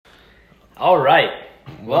All right,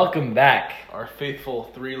 welcome back. Our faithful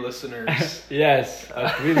 3 listeners. Yes, our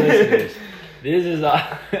 3 listeners. This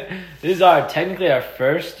is our technically our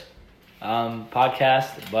first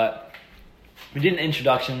podcast, but we did an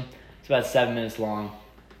introduction. It's about 7 minutes long,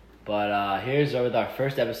 but here's with our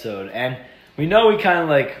first episode, and we know we kind of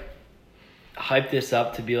like hyped this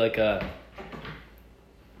up to be like a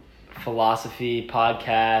philosophy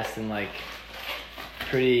podcast and like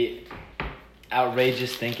pretty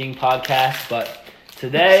outrageous thinking podcast, but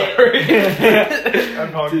today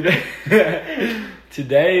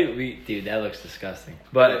today that looks disgusting,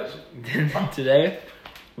 but today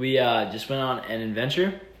we just went on an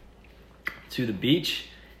adventure to the beach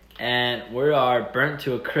and we are burnt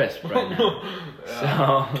to a crisp right now.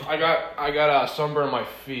 Yeah. So I got a sunburn on my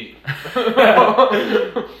feet.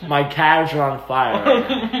 My calves are on fire right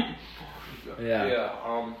now. Yeah.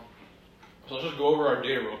 So let's just go over our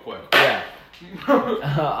day real quick. Yeah.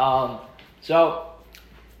 So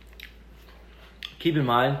keep in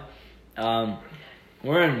mind,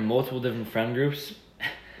 we're in multiple different friend groups.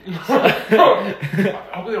 I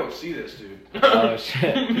hope they don't see this, dude. Oh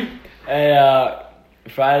shit. Hey,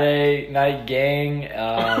 Friday night gang,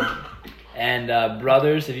 and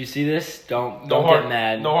brothers, if you see this, don't get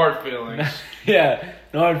mad. No hard feelings. Yeah,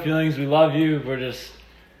 no hard feelings. We love you.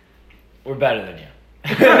 We're better than you.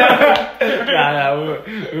 Nah,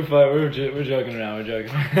 we're fine. We're joking around. We're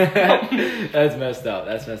joking. That's messed up.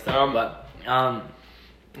 But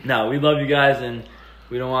no, we love you guys, and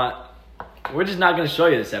we're just not gonna show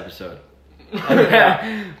you this episode. We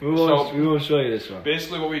won't show you this one.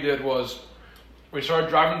 Basically, what we did was we started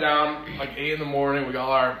driving down like 8 in the morning. We got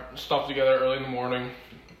all our stuff together early in the morning.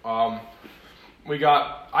 I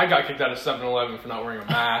got kicked out of 7-Eleven for not wearing a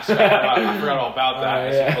mask. I forgot all about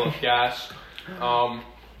that. Yeah. Full of gas.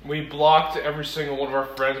 We blocked every single one of our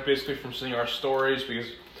friends basically from seeing our stories because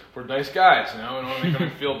we're nice guys, you know. We don't want to make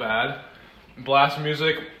them feel bad. Blast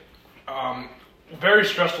music. Very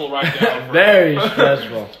stressful right now. Very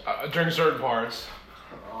stressful. During certain parts.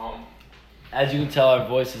 As you can tell, our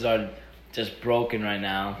voices are just broken right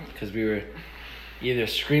now because we were either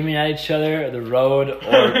screaming at each other or the road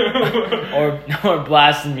or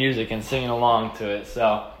blasting music and singing along to it.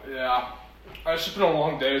 So yeah, it's just been a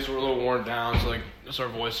long day, so we're a little worn down. So like, just our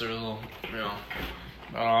voices are a little, you know.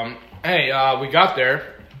 We got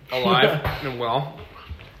there alive and well.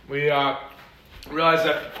 We realized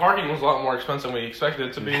that parking was a lot more expensive than we expected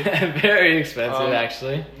it to be. Very expensive,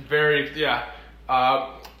 actually. Very, yeah.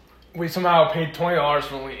 We somehow paid $20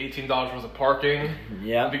 for only $18 worth of parking.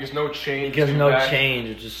 Yeah. Because no change. Change,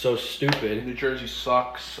 which is so stupid. New Jersey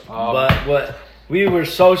sucks. But what we were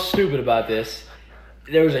so stupid about this.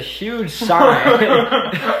 There was a huge sign.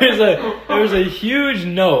 there was a huge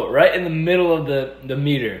note right in the middle of the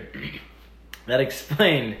meter that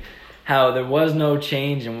explained how there was no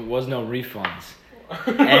change and was no refunds.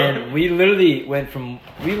 And we literally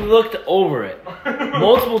we looked over it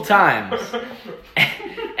multiple times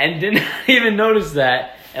and didn't even notice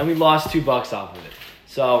that, and we lost $2 off of it.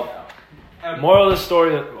 So, moral of the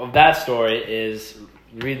story of that story is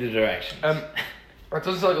read the directions. It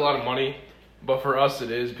doesn't sound like a lot of money, but for us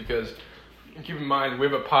it is because keep in mind we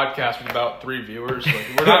have a podcast with about 3 viewers. Like,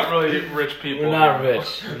 we're not really rich people. We're not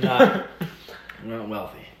rich. We're not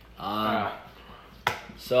wealthy.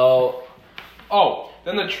 So. Oh,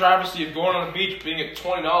 then the travesty of going on the beach being at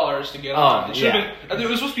 $20 to get on. It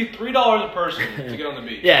was supposed to be $3 a person to get on the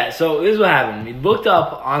beach. Yeah, so this is what happened. We looked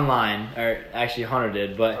up online, or actually Hunter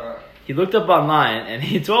did, but he looked up online and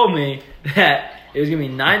he told me that it was going to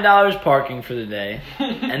be $9 parking for the day,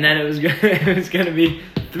 and then it was going to be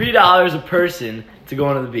 $3 a person to go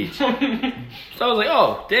onto the beach. So I was like,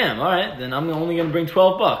 oh, damn, all right, then I'm only going to bring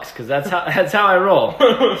 $12 because that's how I roll.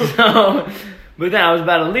 So. But then I was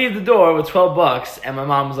about to leave the door with $12, and my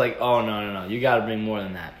mom was like, oh, no, you got to bring more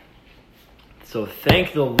than that. So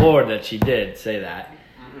thank the Lord that she did say that.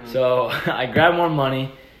 Mm-hmm. So I grabbed more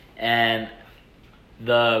money, and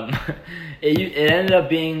it ended up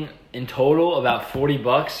being, in total, about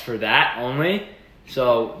 $40 for that only.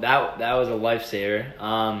 So that was a lifesaver.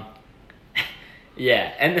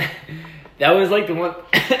 Yeah, and that was like the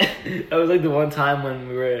one time when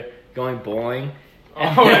we were going bowling.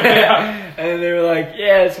 And they were like,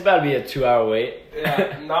 yeah, it's about to be a 2-hour wait.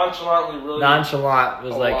 Yeah, nonchalantly, really. Nonchalant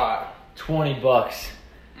was like lot. $20.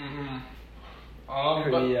 Mm-hmm.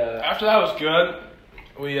 But after that was good.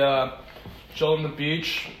 We chilled on the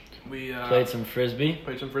beach. We played some frisbee.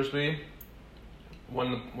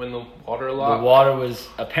 Won the water a lot. The water was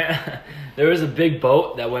there was a big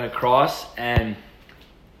boat that went across and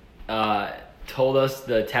told us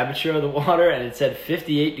the temperature of the water, and it said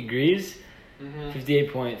 58 degrees.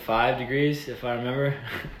 58.5 degrees, if I remember.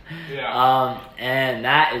 Yeah. And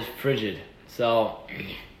that is frigid. So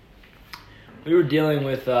we were dealing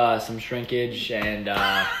with some shrinkage and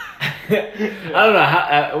I don't know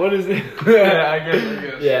how. What is it? Yeah, I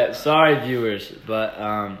guess. Yeah, sorry viewers, but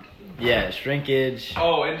yeah, shrinkage.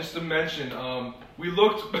 Oh, and just to mention, we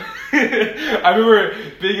looked. I remember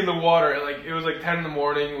being in the water, and like it was like 10 in the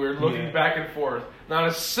morning. We were looking back and forth. Not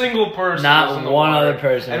a single person. was in Not the one water. other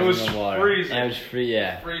person And it was was in the water. freezing. And it was free.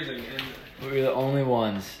 Yeah, Freezing. And we were the only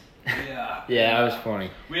ones. yeah. Yeah, that was funny.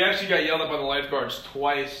 We actually got yelled at by the lifeguards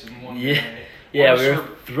twice in one Yeah. day. Yeah, Once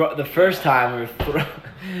we were the first time we were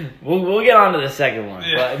we'll get on to the second one,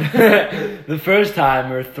 Yeah. but the first time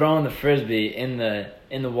we were throwing the frisbee in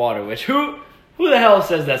the water, which who the hell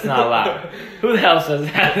says that's not allowed? Who the hell says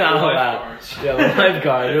that's not The allowed? lifeguards. Yeah, the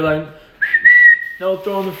lifeguard. They're like, no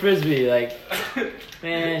throwing the frisbee. Like,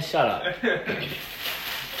 man, shut up.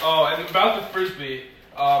 Oh, and about the frisbee,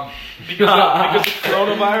 because of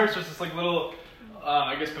coronavirus, there's this like little,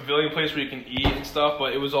 I guess pavilion place where you can eat and stuff,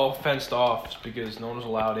 but it was all fenced off because no one was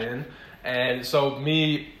allowed in, and so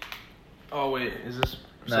me. Oh wait, is this?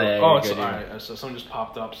 No, So, yeah, oh, you're it's good, you're alright. So something just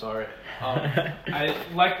popped up. Sorry. I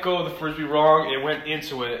let go of the frisbee wrong. It went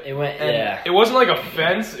into it. It went, And yeah. It wasn't like a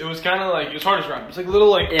fence. It was kind of like it was hard to describe. It's like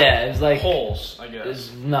little like Yeah, it was like holes, I guess.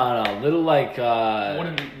 it's, no, little like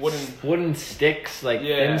Wooden. sticks, like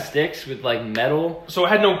Yeah. thin sticks with like metal. So it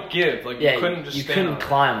had no give. Like Yeah, you couldn't just you stand couldn't on it.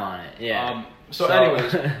 climb on it. Yeah. So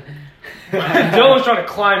anyways, Dylan was trying to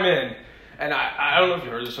climb in, and I don't know if you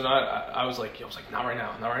heard this or not. I was like, not right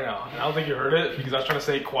now, not right now. And I don't think you heard it because I was trying to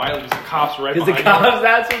say it quietly because the cops were right Because the behind me. cops,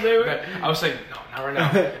 that's what they were. I was saying, no, not right now.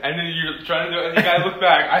 And then you're trying to do it, and the guy looked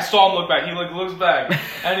back. I saw him look back. He like looks back,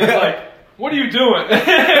 and he's like, "What are you doing?"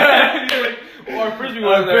 He's like, well, our frisbee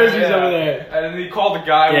was there. Frisbee's over there. And then he called the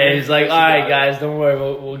guy. Yeah, he's like, all right, guys, don't worry,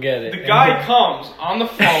 we'll get it. The guy comes on the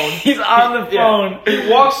phone. He's on the phone. Yeah. He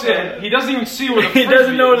walks in. He doesn't even see where the He frisbee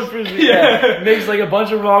doesn't know where is. the frisbee is. Yeah. He makes like a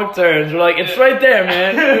bunch of wrong turns. We're like, it's right there,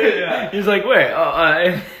 man. Yeah. He's like, wait.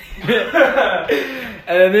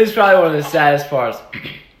 And then this is probably one of the saddest parts.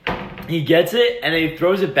 He gets it and then he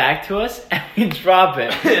throws it back to us and we drop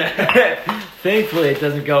it. Thankfully, it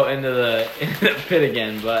doesn't go into the pit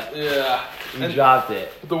again, but Yeah. we And dropped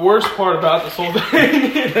it. the worst part about this whole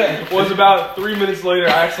thing was about 3 minutes later,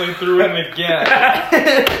 I actually threw it in again.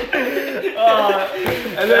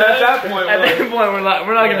 And then at that point,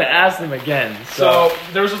 we're not going to ask them again. so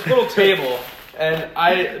there was this little table, and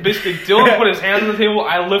I basically Dylan put his hands on the table.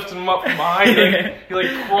 I lifted him up from behind him. He like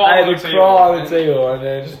crawled I on the had to table. crawl on the table and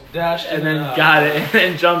then Dashed and in then and got it and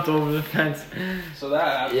then jumped over the fence. So that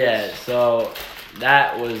happened. Yeah, so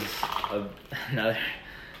that was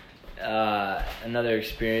another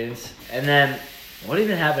experience. And then what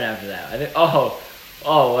even happened after that? I think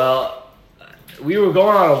well, we were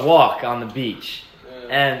going on a walk on the beach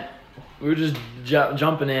and we were just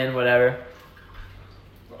jumping in, whatever.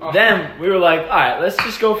 Then we were like, all right, let's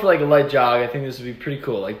just go for like a light jog. I think this would be pretty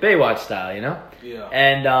cool, like Baywatch style, you know? Yeah.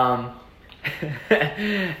 And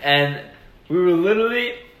and we were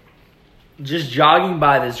literally just jogging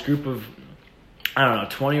by this group of, I don't know,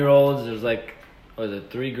 20-year-olds. There was like, what was it,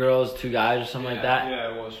 3 girls, 2 guys or something like that.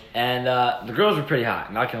 Yeah, it was. And the girls were pretty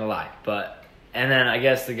hot, not gonna lie. And then I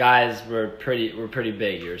guess the guys were pretty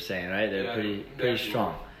big. You were saying, right? They're pretty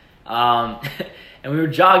strong. And we were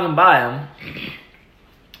jogging by them.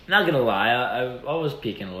 Not gonna lie, I was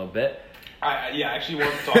peeking a little bit. I actually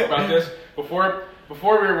wanted to talk about this before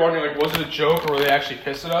we were wondering, like, was it a joke or were they actually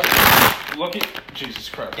pissed at us? Jesus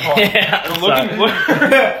Christ! Yeah, So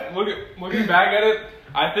looking back at it,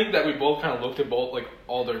 I think that we both kind of looked at like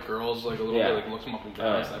all their girls like a little bit, like looked them up and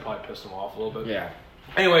down. So that probably pissed them off a little bit. Yeah.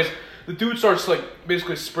 Anyways, the dude starts like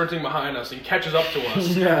basically sprinting behind us. He catches up to us,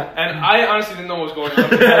 Yeah. and I honestly didn't know what was going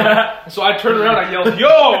on. So I turned around, I yelled,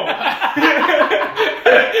 "Yo!"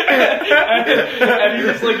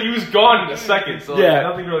 and he was gone in a second. So Yeah.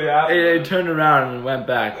 nothing really happened. He turned around and went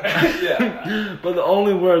back. Yeah. But the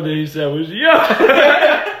only word that he said was "yo."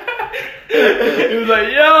 He was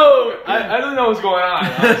like, "Yo." I didn't know what was going on.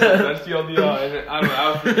 Honestly. That's the deal. And I don't know. That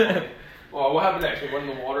was pretty funny. Well, what happened next? We went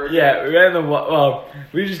in the water again? Yeah, we ran in the well,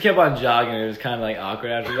 we just kept on jogging. It was kind of like awkward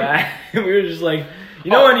after that. We were just like,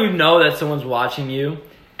 when you know that someone's watching you,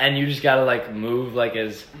 and you just gotta like move like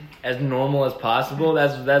as normal as possible.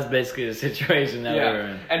 That's basically the situation that we were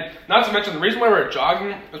in. And not to mention the reason why we were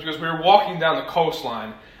jogging is because we were walking down the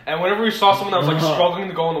coastline, and whenever we saw someone that was like struggling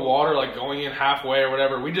to go in the water, like going in halfway or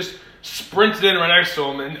whatever, we just sprinted in right next to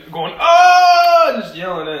them and going, "Oh!" and just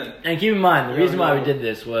yelling in. And keep in mind, the reason why we did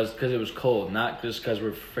this was because it was cold, not just because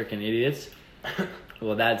we're freaking idiots.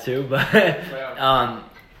 Well, that too, but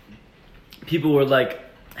people were like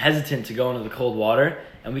hesitant to go into the cold water,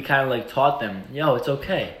 and we kind of like taught them, yo, it's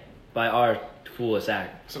okay, by our foolish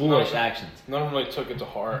actions. None of them really took it to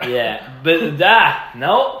heart. Yeah, but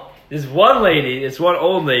no, this one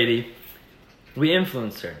old lady, we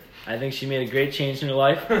influenced her. I think she made a great change in her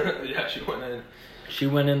life. Yeah, she went in. She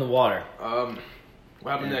went in the water.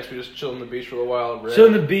 What happened next? We just chilled on the beach for a while.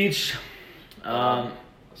 Chilled on the beach. That's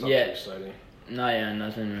not too exciting.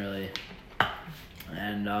 Nothing really.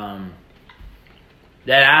 And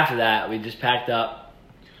then after that, we just packed up.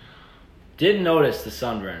 Didn't notice the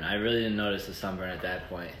sunburn. I really didn't notice the sunburn at that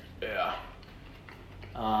point. Yeah.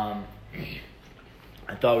 I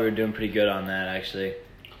thought we were doing pretty good on that, actually.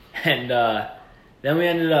 And then we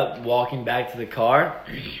ended up walking back to the car.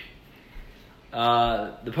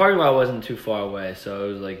 The parking lot wasn't too far away, so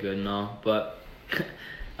it was like good and all. But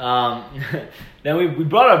then we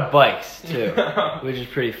brought our bikes too, which is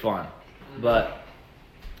pretty fun. But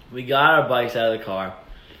we got our bikes out of the car,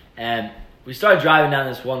 and we started driving down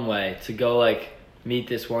this one way to go like meet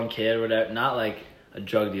this one kid or whatever. Not like a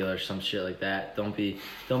drug dealer or some shit like that. Don't be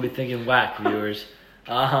thinking whack, viewers.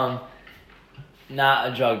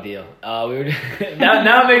 Not a drug deal. We were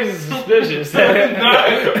now it makes us suspicious.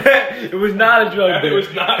 It was not a drug deal. It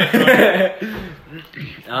was not a drug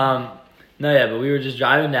deal. But we were just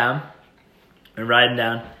driving down and riding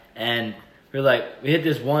down, and we hit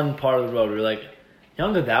this one part of the road. We were like, you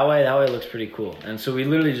want to go that way? That way looks pretty cool. And so we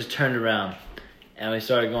literally just turned around, and we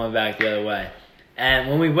started going back the other way. And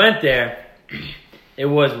when we went there, it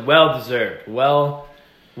was well-deserved,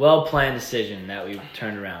 well-planned decision that we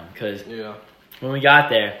turned around. Because when we got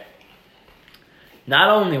there, not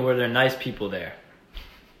only were there nice people there,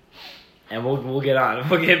 and we'll get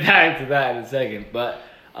back to that in a second, but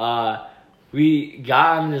we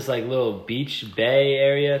got on this like little beach bay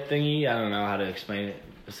area thingy. I don't know how to explain it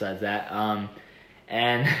besides that.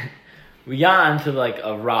 And we got onto like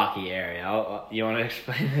a rocky area. You want to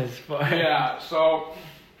explain this part? Yeah. So, all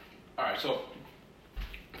right. So,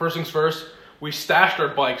 first things first, we stashed our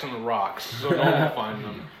bikes on the rocks so no one would find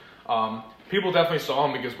them. People definitely saw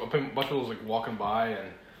them because a bunch of people was like walking by, and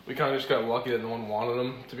we kind of just got lucky that no one wanted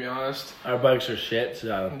them, to be honest. Our bikes are shit,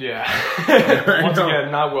 so... Yeah. Once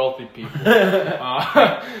again, not wealthy people.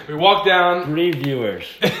 We walked down... 3 viewers.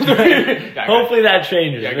 Yeah, hopefully that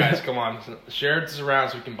changes. Yeah, guys, come on. Share this around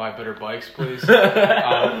so we can buy better bikes, please.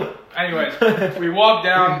 Anyways, we walked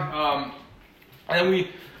down, and we...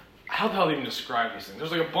 How the hell do you even describe these things?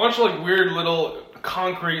 There's like a bunch of like weird little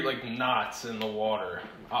concrete like knots in the water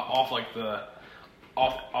off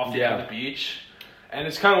the end of the beach. And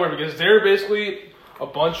it's kind of weird because they're basically a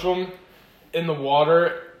bunch of them in the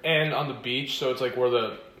water and on the beach. So it's like where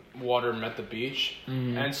the water met the beach.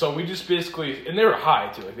 Mm-hmm. And so we just basically, and they were high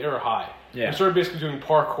too. Like they were high. Yeah. We started basically doing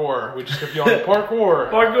parkour. We just kept yelling parkour.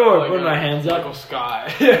 Parkour. Like, putting my hands up. Michael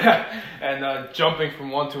Scott. Yeah. And jumping from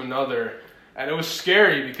one to another. And it was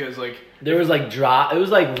scary because like there was like drop. It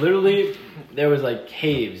was like literally there was like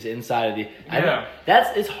caves inside of the.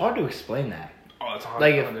 It's hard to explain that. Oh, that's hard.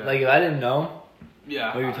 Like if I didn't know.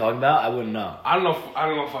 Yeah. What you were talking about, I wouldn't know. I don't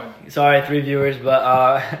know if I. Sorry, 3 viewers,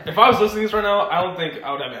 but if I was listening to this right now, I don't think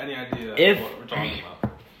I would have any idea what we're talking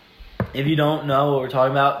about. If you don't know what we're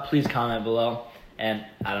talking about, please comment below. And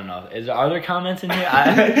I don't know. Are there comments in here?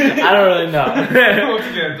 I don't really know. Once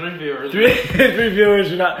again, 3 viewers. Three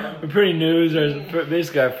viewers. We're pretty new. It's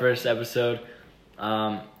basically our first episode.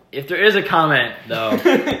 If there is a comment, though,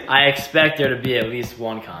 I expect there to be at least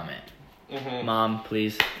one comment. Mm-hmm. Mom,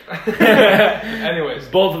 please. Anyways,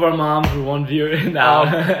 both of our moms were 1 viewer.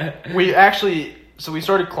 So we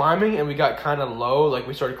started climbing and we got kind of low. Like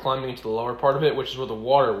we started climbing into the lower part of it, which is where the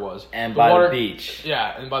water was. And by the beach.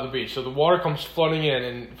 Yeah, and by the beach. So the water comes flooding in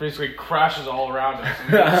and basically crashes all around us.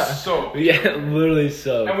 And we get soaked. Yeah, literally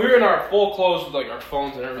soaked. And we were in our full clothes with like our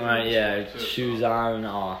phones and everything. Right, yeah, shoes on and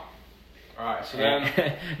all. Alright, so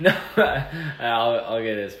then... No, I'll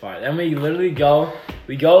get this part. Then we literally go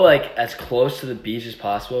like as close to the beach as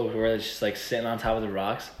possible. We're just like sitting on top of the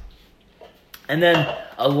rocks. And then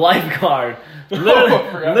a lifeguard,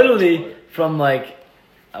 literally from like,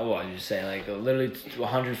 what did you say? Like literally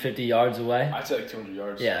 150 yards away. I'd say like 200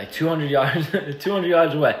 yards. Yeah, like 200 yards, 200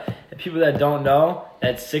 yards away. And people that don't know,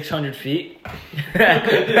 that's 600 feet. So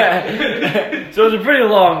it's a pretty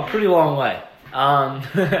long way.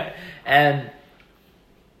 And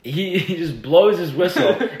he just blows his whistle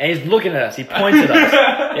and he's looking at us. He points at us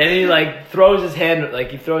and he like throws his hand,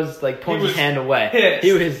 points his hand away. Pissed.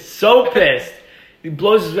 He was so pissed. He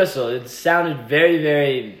blows his whistle. It sounded very,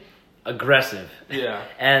 very aggressive. Yeah.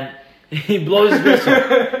 And he blows his whistle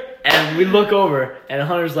and we look over and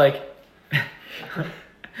Hunter's like,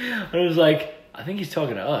 I think he's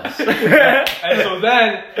talking to us. And so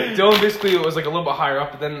then Dylan basically was like a little bit higher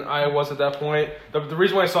up than I was at that point. The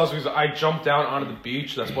reason why I saw us was because I jumped down onto the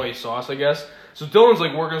beach. That's why he saw us, I guess. So Dylan's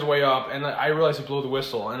like working his way up, and I realized he blew the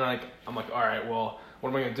whistle, and I'm like, all right, well, what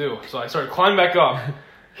am I gonna do? So I started climbing back up.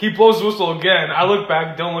 He blows the whistle again. I look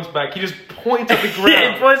back. Dylan looks back. He just points at the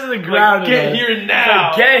ground. He points at the ground. Like, get here now.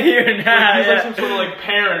 Like, get here now. Like, he's like some sort of like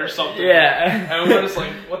parent or something. Yeah. And we're just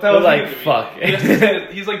like, what the hell is like, he fuck.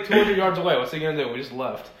 He's like 200 yards away. What's he gonna do? We just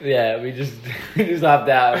left. Yeah, we just hopped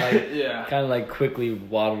out and like Yeah. kind of like quickly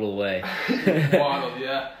waddled away. Waddled,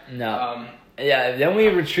 yeah. No. Yeah. Then we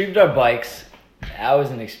retrieved our bikes. That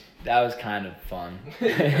was kind of fun.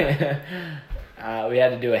 We had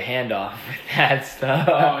to do a handoff with that stuff.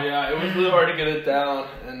 Oh yeah, it was really hard to get it down,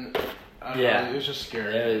 and I don't know, it was just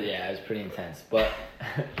scary. It was pretty intense, but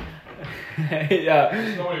yeah.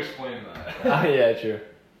 There's no way to explain that. Oh yeah, true.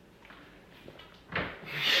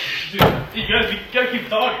 Dude, you gotta keep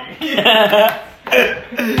talking.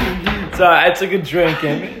 Sorry, I took a drink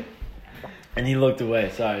and he looked away.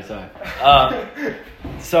 Sorry.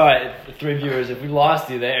 Sorry, the 3 viewers, if we lost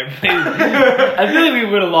you there, please. I feel like we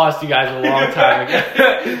would have lost you guys a long time ago.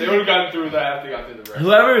 They would have gotten through that if they got through the rest.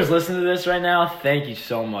 Whoever is listening to this right now, thank you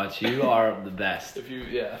so much. You are the best. If you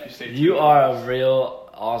stay tuned. You are a real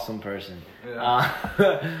awesome person. Yeah.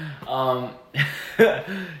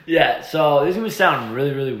 Yeah, so this is going to sound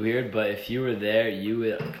really, really weird, but if you were there, you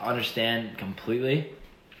would understand completely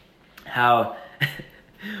how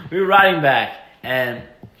we were riding back, and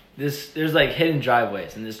there's like hidden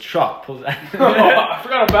driveways, and this truck pulls out. Oh, I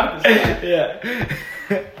forgot about this. Yeah.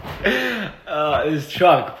 This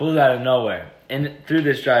truck pulls out of nowhere and through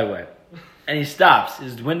this driveway, and he stops.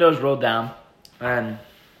 His windows roll down, and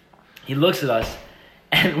he looks at us,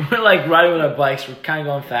 and we're like riding with our bikes. We're kind of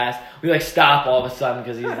going fast. We like stop all of a sudden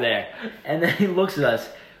because he's there, and then he looks at us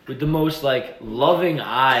with the most like loving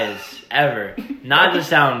eyes ever. Not to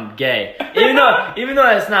sound gay, even though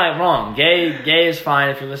that's not wrong. Gay is fine.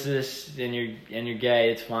 If you listen to this and you're gay,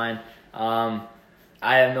 it's fine. I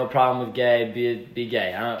have no problem with gay. Be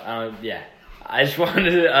gay. I don't. Yeah. I just wanted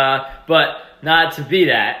to, but not to be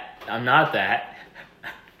that. I'm not that.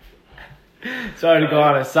 Sorry to go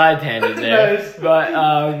on a side tangent there, Nice.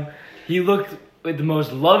 but he looked with the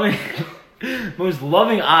most loving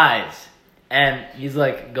eyes. And he's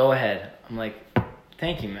like, go ahead. I'm like,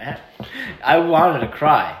 thank you, man. I wanted to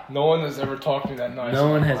cry. No one has ever talked to me that nice. No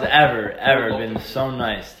one has ever been so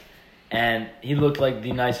nice. And he looked like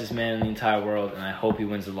the nicest man in the entire world, and I hope he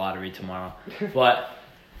wins the lottery tomorrow. But,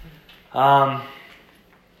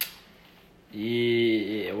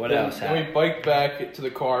 yeah, what else Then happened? we biked back to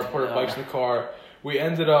the car, put our bikes in the car. We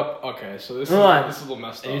ended up, okay, so this is Hold on. a little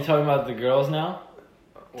messed Are up. you talking about the girls now?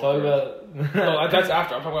 Talk about... No, that's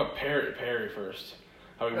after. I'm talking about Perry first.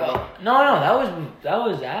 How we No, that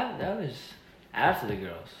was after the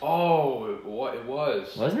girls. Oh, it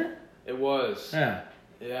was. Wasn't it? It was. Yeah.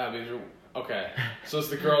 Yeah, because okay. So it's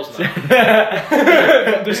the girls now.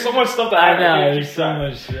 There's so much stuff that I happened. know, can't there's keep so track.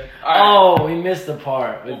 much shit. All right. Oh, we missed the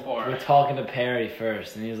part. What part? We're talking to Perry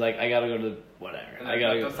first, and he was like, I gotta go to the... Whatever. And I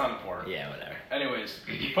gotta that's go... not important. Yeah, whatever. Anyways,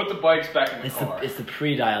 put the bikes back in the car. It's the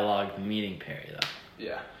pre-dialogue, the meeting Perry, though.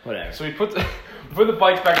 Yeah. Whatever. So we put the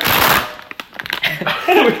bikes back in the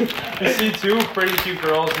car. We see two pretty cute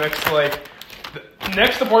girls next to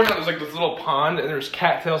next to the parking lot. There's like this little pond, and there's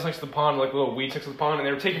cattails next to the pond, like little weeds next to the pond, and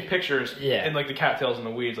they were taking pictures in like the cattails and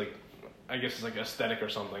the weeds, like I guess it's like aesthetic or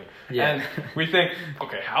something. Yeah. And we think,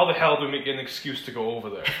 okay, how the hell do we get an excuse to go over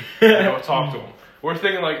there and go talk to them? We're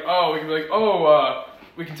thinking like, oh, we can be like,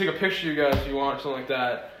 we can take a picture of you guys if you want, or something like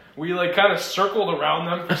that. We like kind of circled around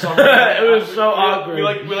them for some reason. It was so awkward.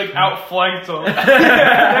 We outflanked them. And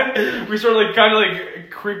then we started like kind of like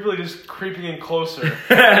creepily just creeping in closer.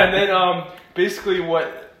 And then basically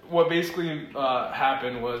what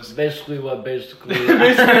happened was basically what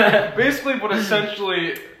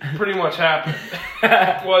essentially pretty much happened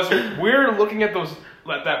was we're looking at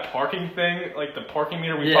that parking thing, like the parking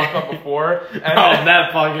meter we talked about before. And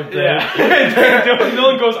that fucking thing. Yeah. And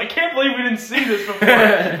Dylan goes, I can't believe we didn't see this before.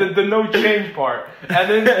 the no change part. And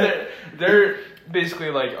then they're basically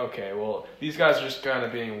like, okay, well, these guys are just kind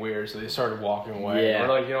of being weird, so they started walking away. Yeah.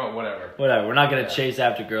 We're like, you know what, whatever. Whatever. We're not gonna chase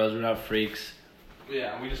after girls. We're not freaks.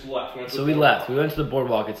 Yeah, we just left. So we left. We went to the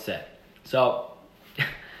boardwalk instead. So,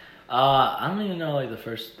 I don't even know like the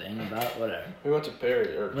first thing about it. Whatever. We went to Perry.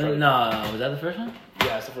 No, was that the first one? Yeah,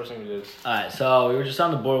 that's the first thing we did. Alright, so we were just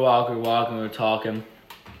on the boardwalk. We were walking. We were talking.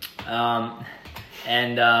 So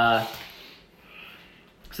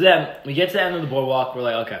then we get to the end of the boardwalk. We're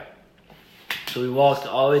like, okay. So we walked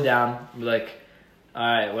all the way down. We're like, all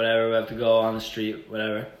right, whatever. We have to go on the street,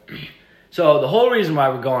 whatever. So the whole reason why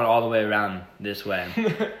we're going all the way around this way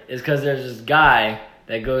is because there's this guy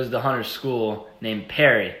that goes to Hunter's school named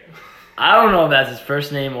Perry. I don't know if that's his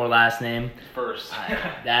first name or last name. First.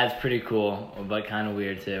 That's pretty cool, but kind of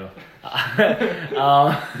weird too.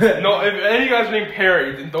 No, if any of you guys named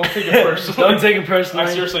Perry, then don't take it personally. Don't take it personally.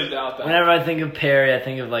 I seriously doubt that. Whenever I think of Perry, I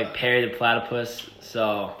think of like Perry the Platypus.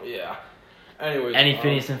 So yeah. Anyways, any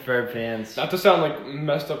Phineas and Ferb fans? Not to sound like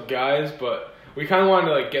messed up guys, but we kind of wanted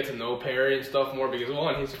to like get to know Perry and stuff more because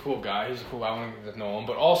one, he's a cool guy. He's a cool guy. I want to get to know him,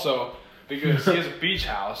 but also because he has a beach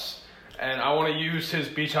house, and I want to use his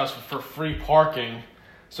beach house for free parking.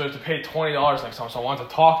 So I have to pay $20 next time. So I wanted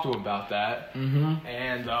to talk to him about that. Mm-hmm.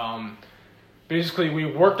 And basically, we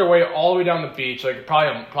worked our way all the way down the beach, like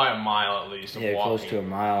probably a mile at least. Of Yeah, walking. close to a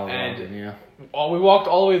mile. And walking, yeah. We walked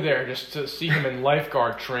all the way there just to see him in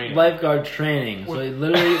lifeguard training. Lifeguard training. So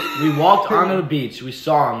we walked onto the beach. We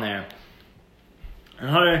saw him there. And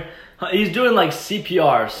Hunter, he's doing like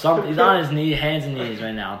CPR. He's on his hands and knees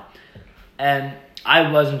right now. And I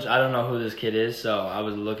don't know who this kid is, so I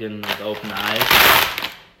was looking with open eyes.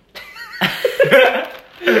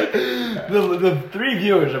 The three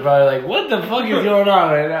viewers are probably like, what the fuck is going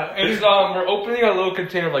on right now? It's we're opening a little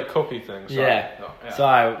container of like cookie things. Yeah. No, yeah.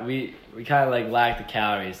 Sorry, we kind of like lack the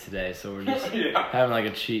calories today, so we're just having like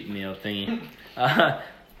a cheat meal thingy.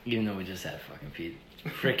 Even though we just had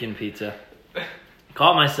freaking pizza.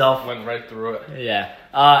 Caught myself. Went right through it. Yeah.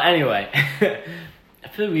 Anyway, I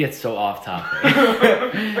feel like we get so off topic.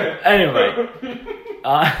 Anyway,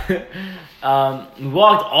 we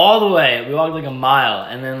walked all the way. We walked like a mile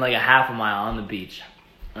and then like a half a mile on the beach,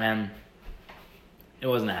 and it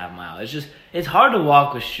wasn't a half mile. It's hard to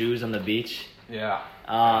walk with shoes on the beach. Yeah.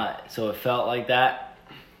 So it felt like that.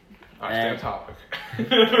 Stay on topic.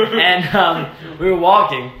 And we were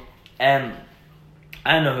walking, and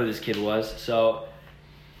I didn't know who this kid was, so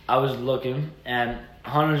I was looking, and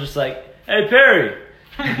Hunter was just like, "Hey, Perry."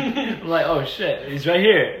 I'm like, "Oh shit, he's right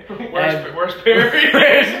here." Where's Perry? Where's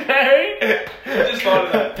Perry? I just thought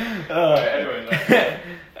of that. Anyway,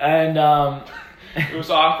 and it was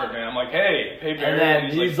awkward, man. I'm like, "Hey, Perry." and then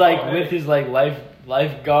he's like with his like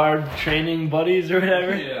lifeguard training buddies or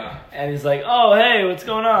whatever. Yeah. And he's like, "Oh, hey, what's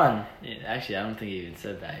going on?" Yeah, actually, I don't think he even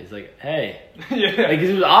said that. He's like, "Hey." Yeah. Like, 'cause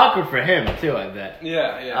it was awkward for him too, I bet.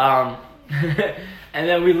 Yeah. And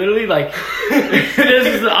then we literally like, this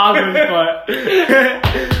is the awkward part.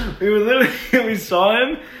 We saw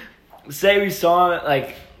him.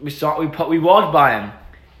 We walked by him.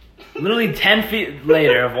 Literally 10 feet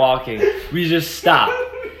later of walking, we just stopped.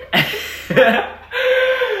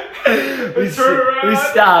 we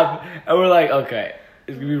stop and we're like, okay,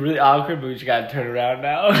 it's gonna be really awkward, but we just gotta turn around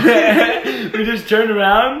now. We just turned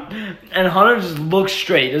around, and Hunter just looks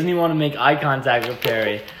straight. Doesn't even want to make eye contact with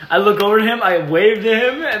Perry. I look over to him, I wave to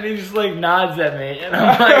him, and he just like nods at me, and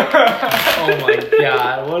I'm like, oh my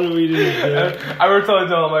god, what are we doing? I were telling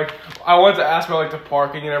Dylan, I'm like, I wanted to ask about like the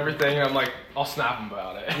parking and everything, and I'm like, I'll snap him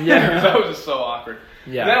about it. Yeah. Because that was just so awkward.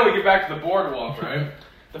 Yeah. Then we get back to the boardwalk, right?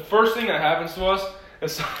 The first thing that happens to us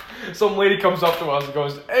is some lady comes up to us and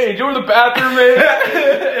goes, "Hey, do you know where the bathroom is?"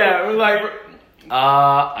 Yeah, we're like,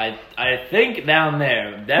 I think down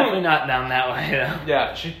there. Definitely not down that way though.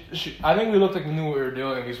 Yeah, she I think we looked like we knew what we were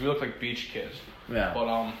doing because we looked like beach kids. Yeah. But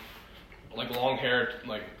like long hair,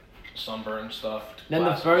 like sunburned stuff. Then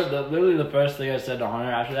literally the first thing I said to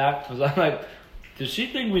Hunter after that was, I'm like, does she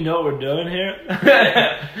think we know what we're doing here?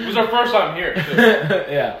 It was our first time here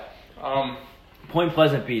too. Yeah. Point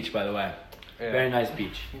Pleasant Beach, by the way. Yeah. Very nice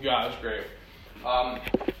beach. Yeah, it was great.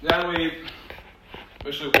 Then we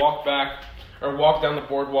basically walked down the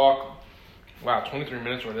boardwalk. Wow, 23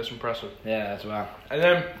 minutes were this impressive. Yeah, that's wow. And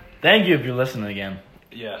then, thank you if you're listening again.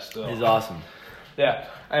 yeah, still. He's awesome. Yeah,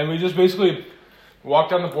 and we just basically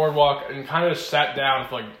walked down the boardwalk and kind of sat down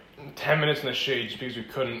for like 10 minutes in the shade just because we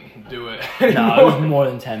couldn't do it. No, it was more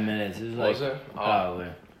than 10 minutes. It was like, Was it? Oh.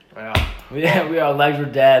 Probably. Yeah. Our legs were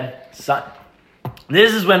dead.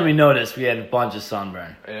 This is when we noticed we had a bunch of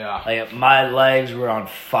sunburn. Yeah. Like, my legs were on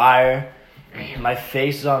fire. My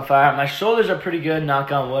face is on fire. My shoulders are pretty good,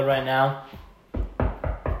 knock on wood right now.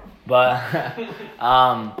 But,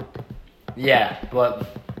 yeah, but,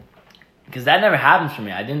 because that never happens for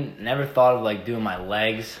me. I never thought of, like, doing my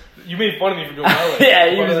legs. You made fun of me for doing my legs. Yeah,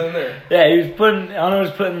 he was putting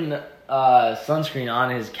sunscreen on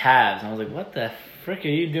his calves. And I was like, what the frick are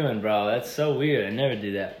you doing, bro? That's so weird. I never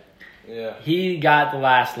do that. Yeah. He got the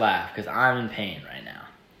last laugh because I'm in pain right now.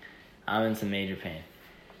 I'm in some major pain.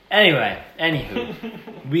 Anyway, anywho,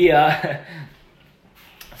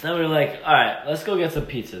 so we were like, all right, let's go get some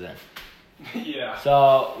pizza then. Yeah.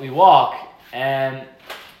 So we walk to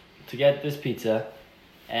get this pizza,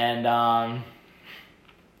 and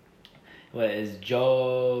what is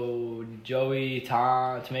Joey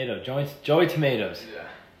Tomatoes.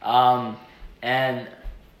 Yeah.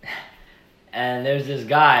 And there's this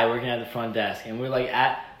guy working at the front desk, and we're like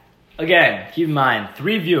again, keep in mind,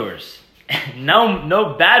 3 viewers.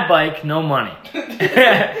 No bad bike, no money.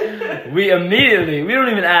 we don't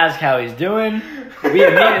even ask how he's doing. We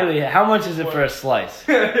immediately, how much is it for a slice?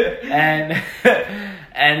 And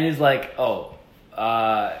he's like,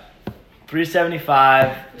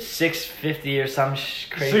 $3.75, $6.50 or some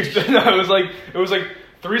crazy. No, it was like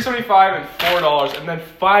 $3.75 and $4, and then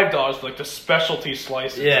 $5 for like the specialty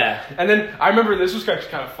slices. Yeah. And then I remember this was kind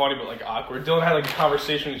of funny, but like awkward. Dylan had like a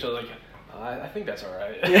conversation with each other, like, I think that's all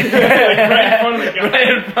right. Like, right in front of the guy. Right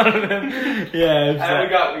in front of him. Yeah. And we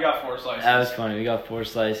got 4 slices. That was funny. We got 4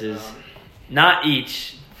 slices, not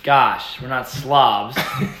each. Gosh, we're not slobs.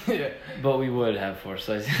 Yeah. But we would have 4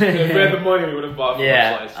 slices. If we had the money, we would have bought 4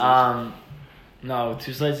 slices. No,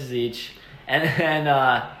 2 slices each,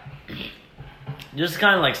 and just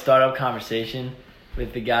kind of like start up conversation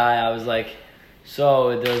with the guy. I was like,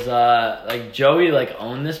 so does like Joey like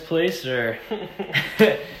own this place or?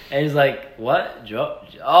 And he's like, what? Joe?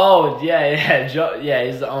 Oh yeah, Joe. Yeah,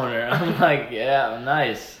 he's the owner. I'm like, yeah,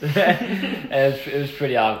 nice. And it was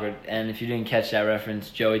pretty awkward. And if you didn't catch that reference,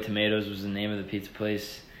 Joey Tomatoes was the name of the pizza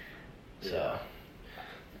place. So.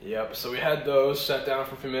 Yep. So we had those, sat down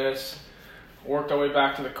for a few minutes, worked our way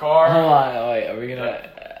back to the car. Hold on, wait. Are we gonna?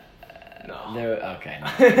 No. Okay.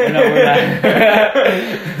 No, we're not.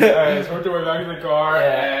 Alright, so worked our way back to the car,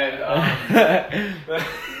 and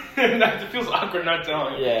it feels awkward not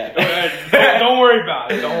telling you. Yeah. Don't worry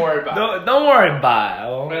about it. Don't worry about it. Don't worry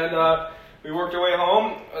about it. And we worked our way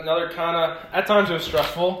home. Another kind of, at times it was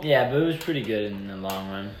stressful. Yeah, but it was pretty good in the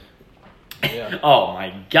long run. Yeah. Oh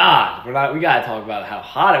my God, we gotta talk about how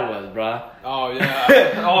hot it was, bro. Oh yeah.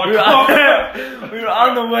 We were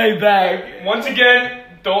on the way back. Once again,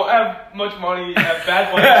 don't have much money, have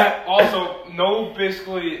bad bikes. Also,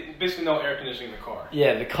 basically no air conditioning in the car.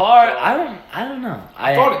 Yeah, the car. I don't know.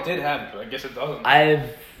 I thought it did have it, but I guess it doesn't.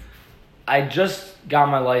 I just got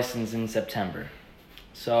my license in September,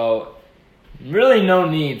 so really no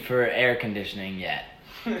need for air conditioning yet.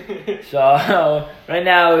 So right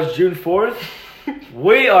now it's June 4th.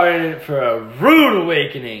 We are in it for a rude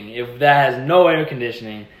awakening if that has no air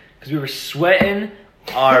conditioning, because we were sweating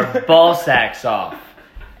our ball sacks off,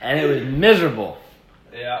 and it was miserable.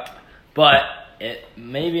 Yeah. But it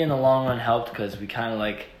maybe in the long run helped because we kind of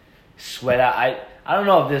like sweat out. I don't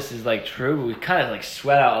know if this is like true, but we kind of like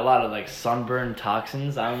sweat out a lot of like sunburn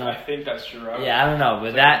toxins. I don't know. I think that's true. Yeah, I don't know,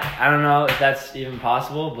 but I don't know if that's even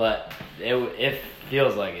possible, but it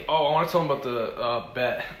feels like it. Oh, I want to tell them about the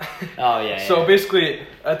bet. Oh yeah. So basically,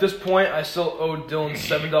 at this point, I still owed Dylan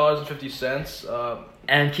 $7.50.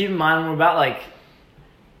 And keep in mind, we're about like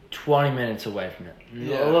 20 minutes away from it.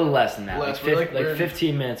 Yeah. A little less than that. Less. Like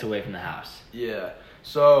 15 minutes away from the house. Yeah.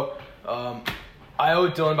 So I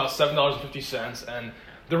owed Dylan about $7.50, and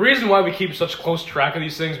the reason why we keep such close track of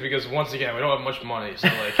these things because once again we don't have much money, so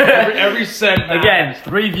like every cent. Again,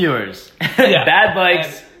 3 viewers. Yeah. Bad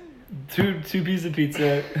bikes. Two pieces of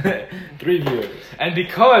pizza, 3 viewers. And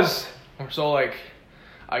because we're so like,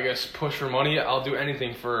 I guess push for money, I'll do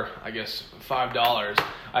anything for I guess $5.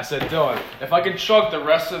 I said, Dylan, if I could chug the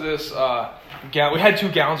rest of this gallon, we had 2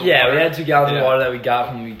 gallons of water. Yeah, we had 2 gallons of water that we got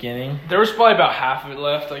from the beginning. There was probably about half of it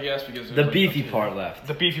left, I guess, because the beefy part left.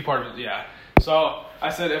 The beefy part of it, yeah. So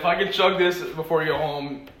I said, if I could chug this before you go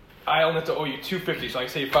home, I only have to owe you $2.50, so I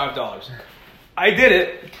can save $5. I did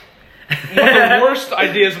it. One of the worst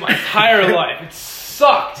ideas of my entire life. It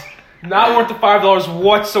sucked. Not worth the $5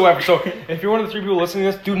 whatsoever. So if you're one of the 3 people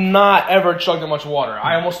listening to this, do not ever chug that much water.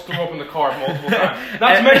 I almost threw up in the car multiple times.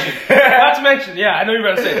 Not to mention, yeah, I know you're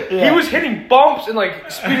about to say it. Yeah. He was hitting bumps and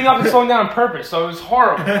like speeding up and slowing down on purpose, so it was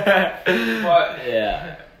horrible. But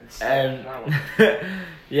yeah. And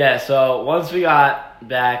yeah, so once we got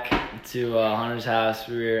back to Hunter's house,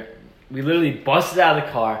 we literally busted out of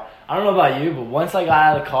the car. I don't know about you, but once I got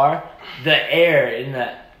out of the car, the air in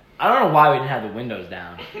the... I don't know why we didn't have the windows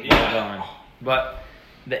down. Yeah. But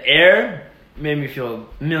the air made me feel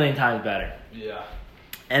a million times better. Yeah.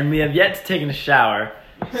 And we have yet to take a shower,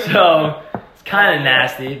 so it's kind of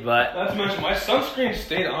nasty, but... Not to mention, my sunscreen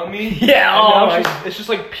stayed on me. Yeah, it's just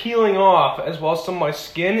like peeling off, as well as some of my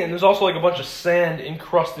skin, and there's also like a bunch of sand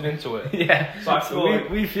encrusted into it. Yeah. So I feel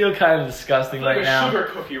we feel kind of disgusting like right now. Like a sugar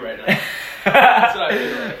cookie right now. That's what I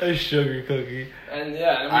feel like. A sugar cookie. And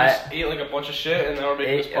yeah, and we just ate like a bunch of shit, and now we're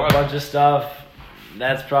making this podcast. A bunch of stuff.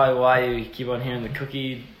 That's probably why you keep on hearing the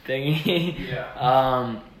cookie thingy.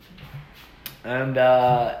 Yeah. And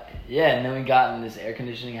and then we got in this air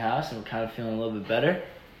conditioning house, and we're kind of feeling a little bit better.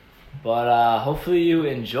 But hopefully you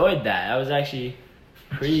enjoyed that. That was actually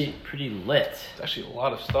pretty lit. It's actually a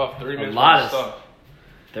lot of stuff. 30 minutes. A lot of stuff.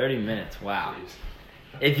 30 minutes. Wow. Jeez.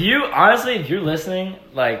 If you're listening,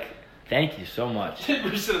 like, thank you so much.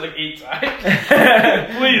 We said it like 8 times.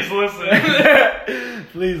 Please listen.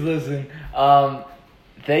 Please listen.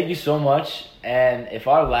 Thank you so much. And if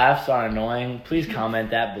our laughs are annoying, please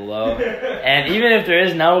comment that below. And even if there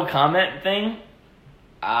is no comment thing,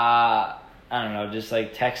 I don't know, just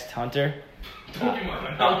like text Hunter. Don't give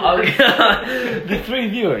my number. The 3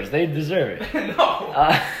 viewers, they deserve it. No.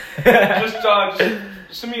 Just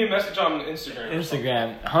send me a message on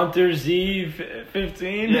Instagram. Hunter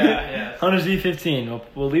Z15. Yeah. Hunter Z15.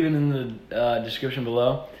 We'll leave it in the description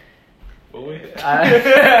below. Will we?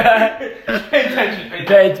 Pay Pay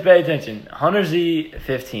attention. Pay attention. Hunter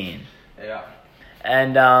Z15. Yeah.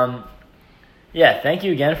 And thank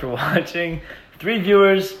you again for watching. 3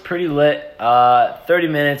 viewers, pretty lit. 30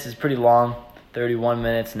 minutes is pretty long. 31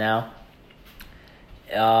 minutes now.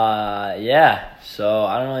 So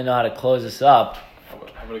I don't really know how to close this up. How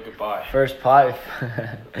about a goodbye? First podcast.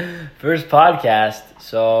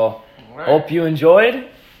 So Right. hope you enjoyed,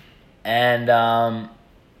 and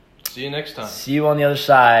See you next time. see you on the other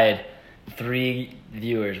side. 3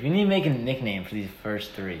 viewers. We need to make a nickname for these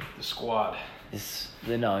first 3. The squad.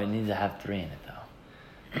 No, it needs to have 3 in it though.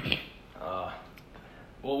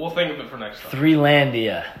 We'll think of it for next time.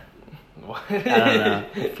 3landia. What? I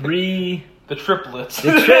don't know. 3. The triplets.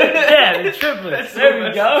 The triplets. There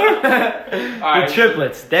we go. Alright. The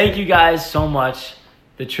triplets. Thank you guys so much.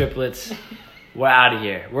 The triplets. We're out of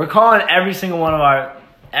here. We're calling every single one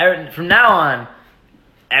of from now on,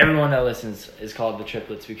 everyone that listens is called the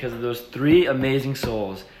triplets because of those 3 amazing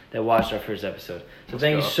souls that watched our first episode. So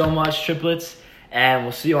thank you so much, triplets, and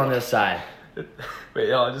we'll see you on the other side. Wait,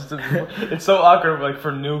 it's so awkward, like,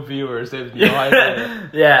 for new viewers. They have no idea.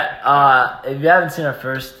 If you haven't seen our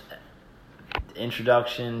first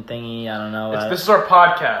introduction thingy, I don't know. This is our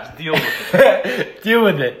podcast. Deal with it. Deal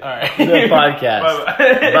with it. All right. The podcast.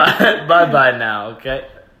 Bye-bye. Bye-bye now, okay?